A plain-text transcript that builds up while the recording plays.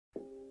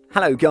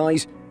Hello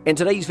guys, in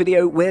today's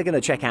video we're going to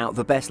check out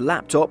the best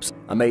laptops.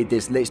 I made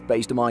this list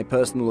based on my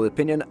personal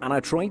opinion and I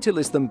tried to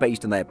list them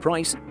based on their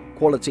price,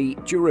 quality,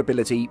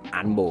 durability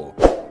and more.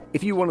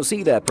 If you want to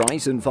see their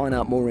price and find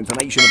out more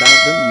information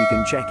about them, you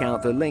can check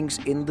out the links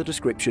in the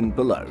description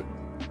below.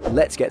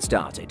 Let's get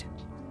started.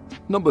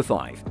 Number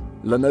 5.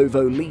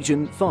 Lenovo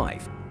Legion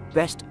 5,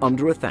 best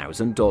under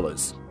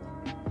 $1,000.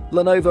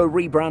 Lenovo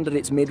rebranded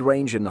its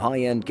mid-range and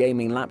high-end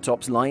gaming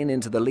laptops line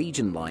into the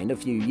Legion line a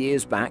few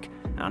years back,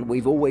 and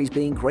we've always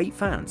been great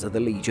fans of the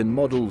Legion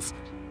models.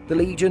 The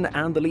Legion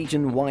and the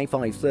Legion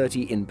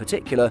Y530 in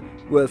particular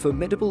were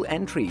formidable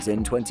entries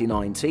in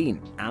 2019,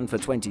 and for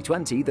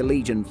 2020 the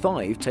Legion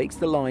 5 takes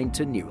the line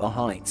to newer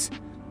heights.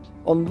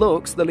 On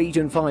looks, the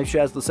Legion 5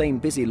 shares the same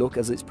busy look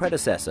as its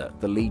predecessor,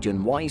 the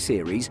Legion Y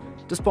series,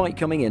 despite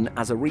coming in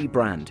as a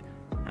rebrand.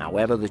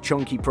 However, the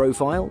chunky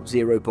profile,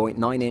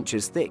 0.9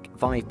 inches thick,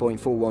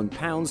 5.41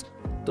 pounds,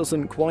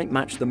 doesn't quite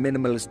match the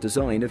minimalist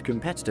design of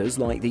competitors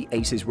like the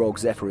Asus ROG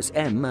Zephyrus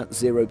M at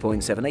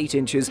 0.78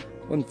 inches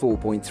and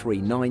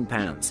 4.39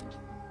 pounds.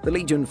 The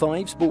Legion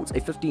 5 sports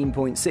a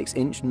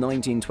 15.6-inch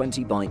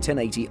 1920 by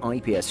 1080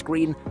 IPS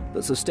screen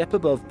that's a step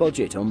above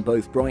budget on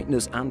both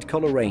brightness and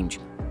color range,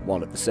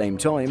 while at the same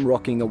time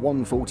rocking a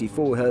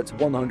 144Hz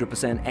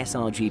 100%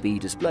 sRGB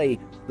display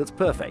that's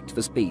perfect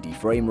for speedy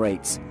frame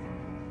rates.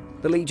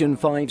 The Legion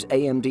 5's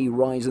AMD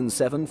Ryzen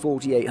 7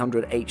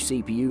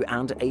 4800H CPU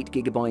and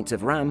 8GB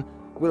of RAM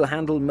will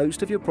handle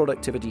most of your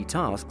productivity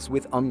tasks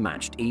with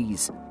unmatched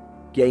ease.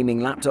 Gaming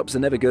laptops are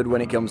never good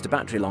when it comes to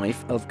battery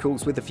life, of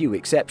course with a few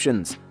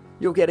exceptions.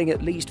 You're getting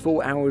at least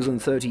 4 hours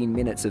and 13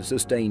 minutes of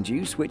sustained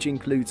use, which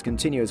includes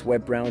continuous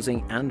web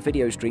browsing and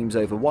video streams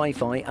over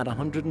Wi-Fi at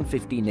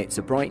 150 nits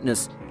of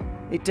brightness.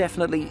 It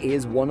definitely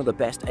is one of the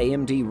best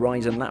AMD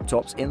Ryzen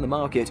laptops in the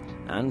market,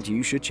 and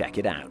you should check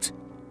it out.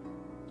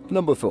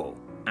 Number 4.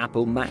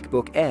 Apple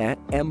MacBook Air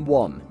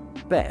M1,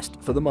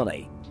 best for the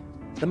money.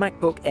 The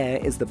MacBook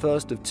Air is the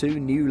first of two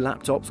new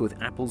laptops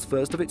with Apple's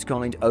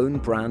first-of-its-kind own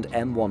brand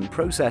M1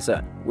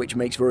 processor, which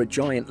makes for a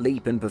giant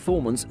leap in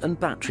performance and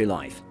battery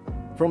life.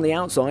 From the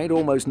outside,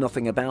 almost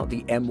nothing about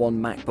the M1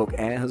 MacBook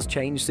Air has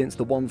changed since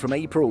the one from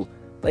April.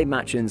 They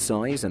match in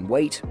size and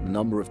weight,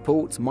 number of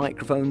ports,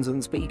 microphones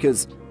and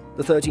speakers.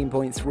 The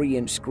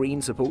 13.3-inch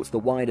screen supports the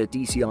wider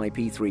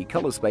DCI-P3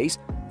 color space,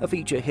 a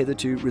feature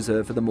hitherto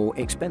reserved for the more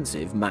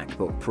expensive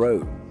MacBook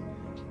Pro.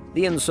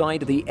 The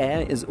inside of the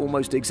Air is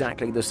almost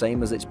exactly the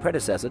same as its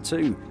predecessor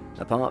too,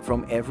 apart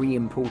from every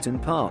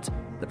important part: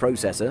 the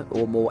processor,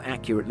 or more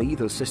accurately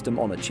the System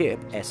on a Chip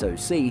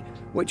 (SoC),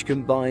 which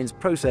combines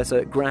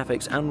processor,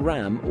 graphics and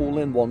RAM all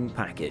in one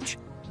package.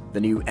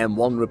 The new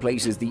M1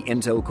 replaces the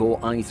Intel Core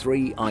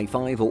i3,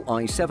 i5 or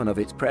i7 of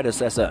its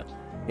predecessor.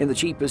 In the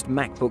cheapest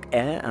MacBook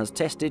Air as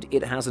tested,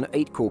 it has an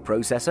 8-core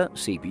processor,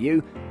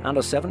 CPU, and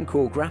a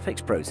 7-core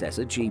graphics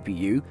processor,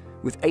 GPU,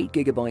 with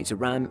 8GB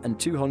of RAM and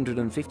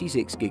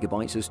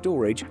 256GB of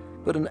storage,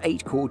 but an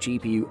 8-core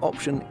GPU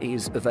option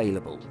is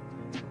available.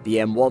 The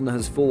M1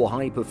 has 4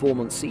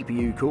 high-performance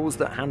CPU cores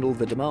that handle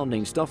the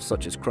demanding stuff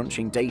such as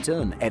crunching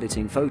data and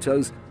editing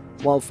photos,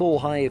 while 4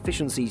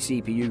 high-efficiency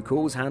CPU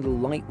cores handle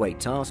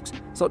lightweight tasks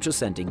such as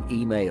sending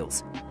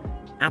emails.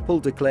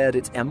 Apple declared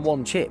its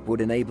M1 chip would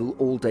enable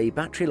all-day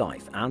battery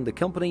life, and the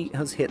company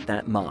has hit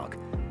that mark.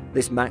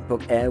 This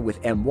MacBook Air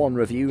with M1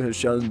 review has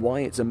shown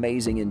why its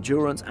amazing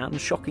endurance and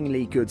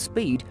shockingly good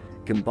speed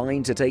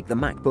combine to take the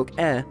MacBook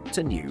Air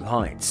to new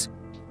heights.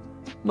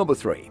 Number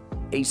 3.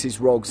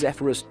 Asus ROG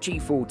Zephyrus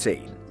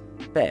G14,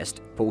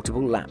 best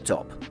portable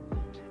laptop.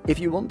 If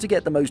you want to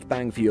get the most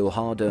bang for your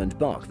hard-earned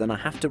buck, then I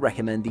have to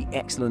recommend the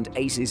excellent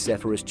Asus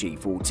Zephyrus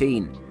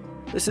G14.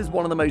 This is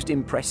one of the most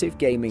impressive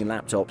gaming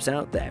laptops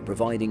out there,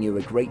 providing you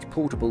a great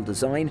portable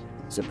design,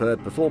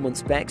 superb performance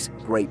specs,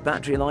 great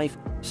battery life,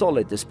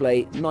 solid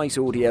display, nice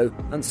audio,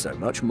 and so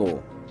much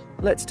more.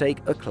 Let's take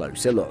a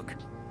closer look.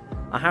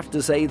 I have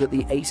to say that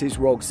the Asus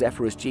ROG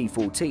Zephyrus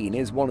G14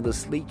 is one of the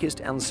sleekest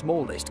and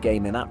smallest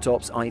gaming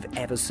laptops I've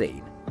ever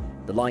seen.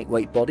 The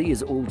lightweight body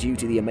is all due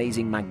to the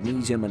amazing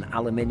magnesium and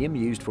aluminium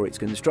used for its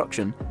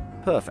construction,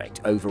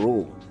 perfect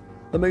overall.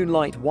 The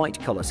moonlight white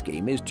color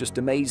scheme is just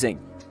amazing.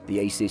 The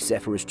Asus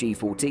Zephyrus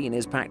G14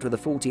 is packed with a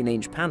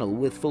 14-inch panel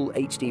with full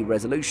HD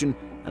resolution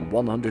and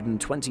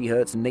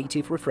 120Hz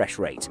native refresh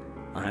rate.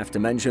 I have to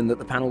mention that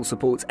the panel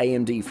supports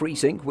AMD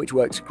FreeSync, which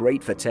works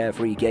great for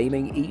tear-free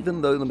gaming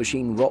even though the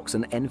machine rocks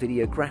an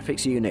NVIDIA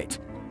graphics unit.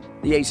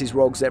 The Asus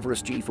ROG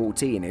Zephyrus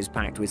G14 is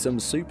packed with some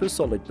super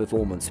solid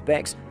performance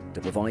specs to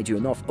provide you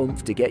enough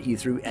oomph to get you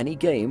through any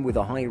game with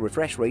a high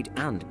refresh rate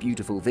and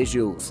beautiful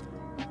visuals.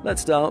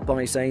 Let's start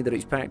by saying that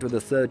it's packed with a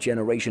 3rd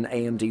generation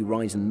AMD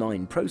Ryzen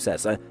 9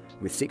 processor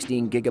with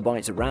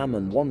 16GB of RAM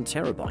and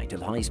 1TB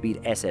of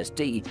high-speed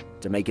SSD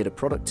to make it a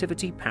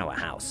productivity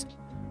powerhouse.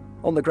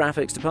 On the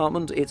graphics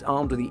department, it's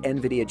armed with the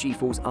NVIDIA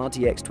GeForce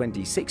RTX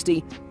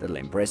 2060 that'll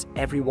impress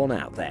everyone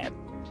out there.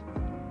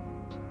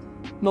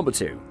 Number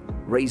 2.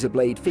 Razer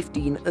Blade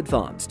 15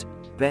 Advanced,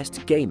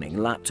 best gaming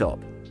laptop.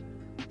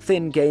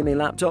 Thin gaming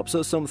laptops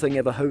are something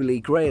of a holy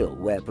grail,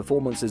 where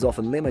performance is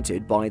often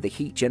limited by the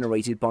heat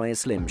generated by a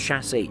slim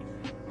chassis.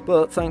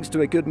 But thanks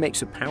to a good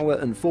mix of power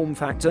and form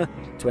factor,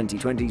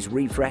 2020's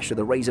refresh of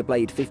the Razer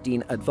Blade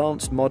 15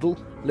 Advanced model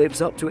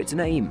lives up to its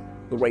name.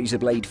 The Razer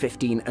Blade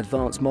 15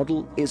 Advanced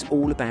model is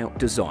all about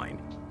design.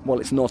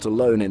 While it's not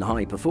alone in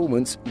high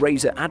performance,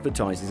 Razer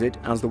advertises it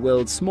as the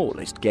world's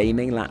smallest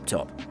gaming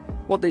laptop.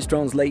 What this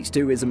translates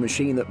to is a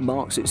machine that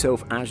marks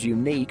itself as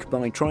unique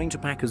by trying to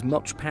pack as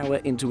much power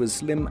into as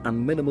slim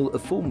and minimal a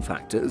form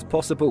factor as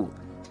possible.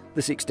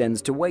 This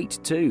extends to weight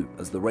too,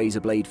 as the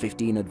Razer Blade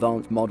 15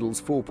 Advanced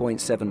model's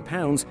 4.7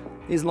 pounds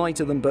is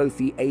lighter than both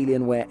the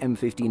Alienware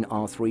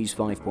M15R3's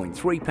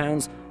 5.3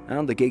 pounds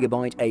and the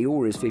Gigabyte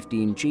Aorus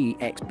 15G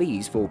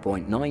XB's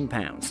 4.9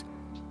 pounds.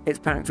 It's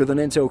packed with an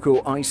Intel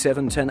Core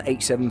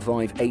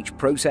i7-10875H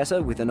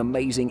processor with an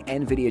amazing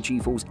NVIDIA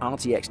GeForce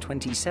RTX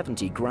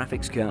 2070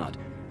 graphics card.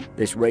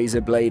 This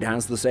Razer Blade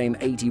has the same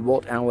 80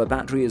 watt-hour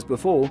battery as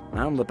before,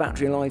 and the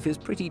battery life is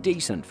pretty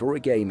decent for a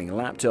gaming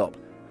laptop.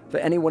 For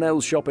anyone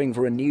else shopping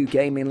for a new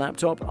gaming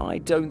laptop, I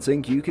don't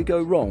think you could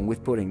go wrong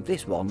with putting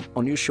this one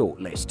on your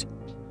shortlist.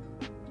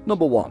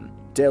 Number 1.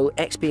 Dell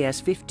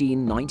XPS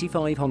 15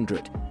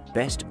 9500,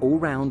 Best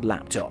All-Round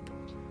Laptop.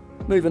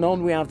 Moving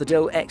on, we have the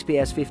Dell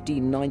XPS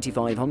 15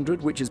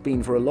 9500, which has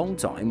been for a long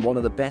time one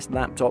of the best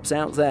laptops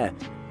out there,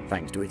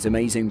 thanks to its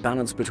amazing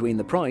balance between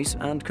the price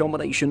and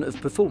combination of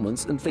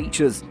performance and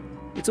features.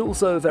 It's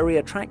also a very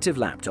attractive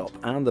laptop,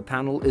 and the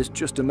panel is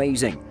just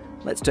amazing.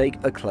 Let's take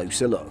a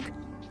closer look.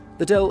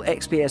 The Dell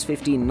XPS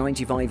 15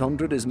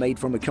 9500 is made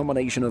from a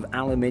combination of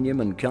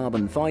aluminium and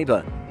carbon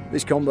fiber.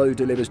 This combo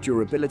delivers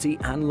durability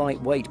and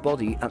lightweight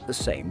body at the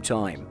same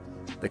time.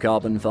 The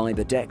carbon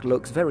fiber deck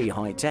looks very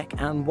high-tech,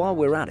 and while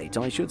we're at it,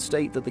 I should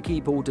state that the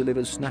keyboard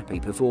delivers snappy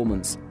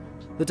performance.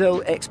 The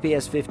Dell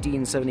XPS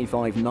 15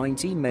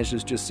 7590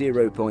 measures just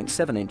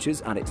 0.7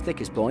 inches at its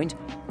thickest point.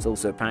 It's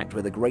also packed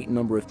with a great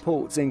number of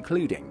ports,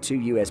 including 2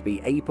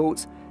 USB-A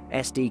ports,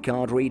 SD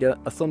card reader,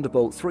 a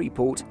Thunderbolt 3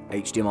 port,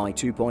 HDMI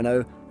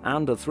 2.0,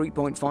 and a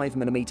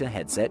 3.5mm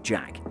headset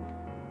jack.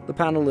 The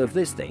panel of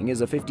this thing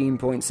is a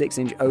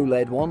 15.6-inch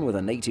OLED one with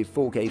a native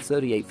 4K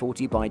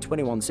 3840 by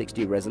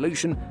 2160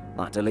 resolution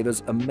that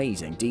delivers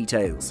amazing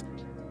details.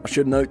 I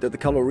should note that the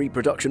color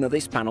reproduction of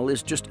this panel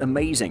is just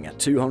amazing at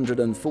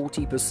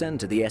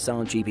 240% of the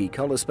sRGB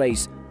color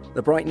space.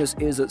 The brightness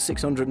is at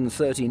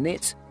 630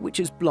 nits, which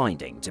is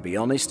blinding to be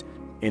honest.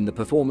 In the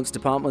performance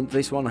department,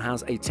 this one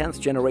has a 10th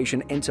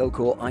generation Intel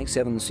Core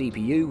i7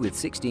 CPU with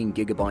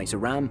 16GB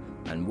of RAM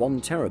and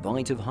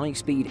 1TB of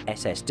high-speed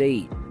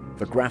SSD.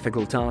 For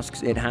graphical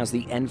tasks, it has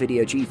the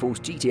NVIDIA GeForce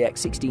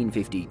GTX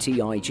 1650 Ti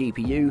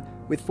GPU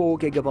with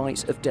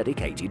 4GB of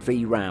dedicated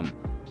VRAM.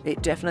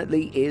 It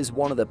definitely is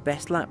one of the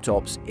best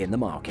laptops in the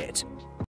market.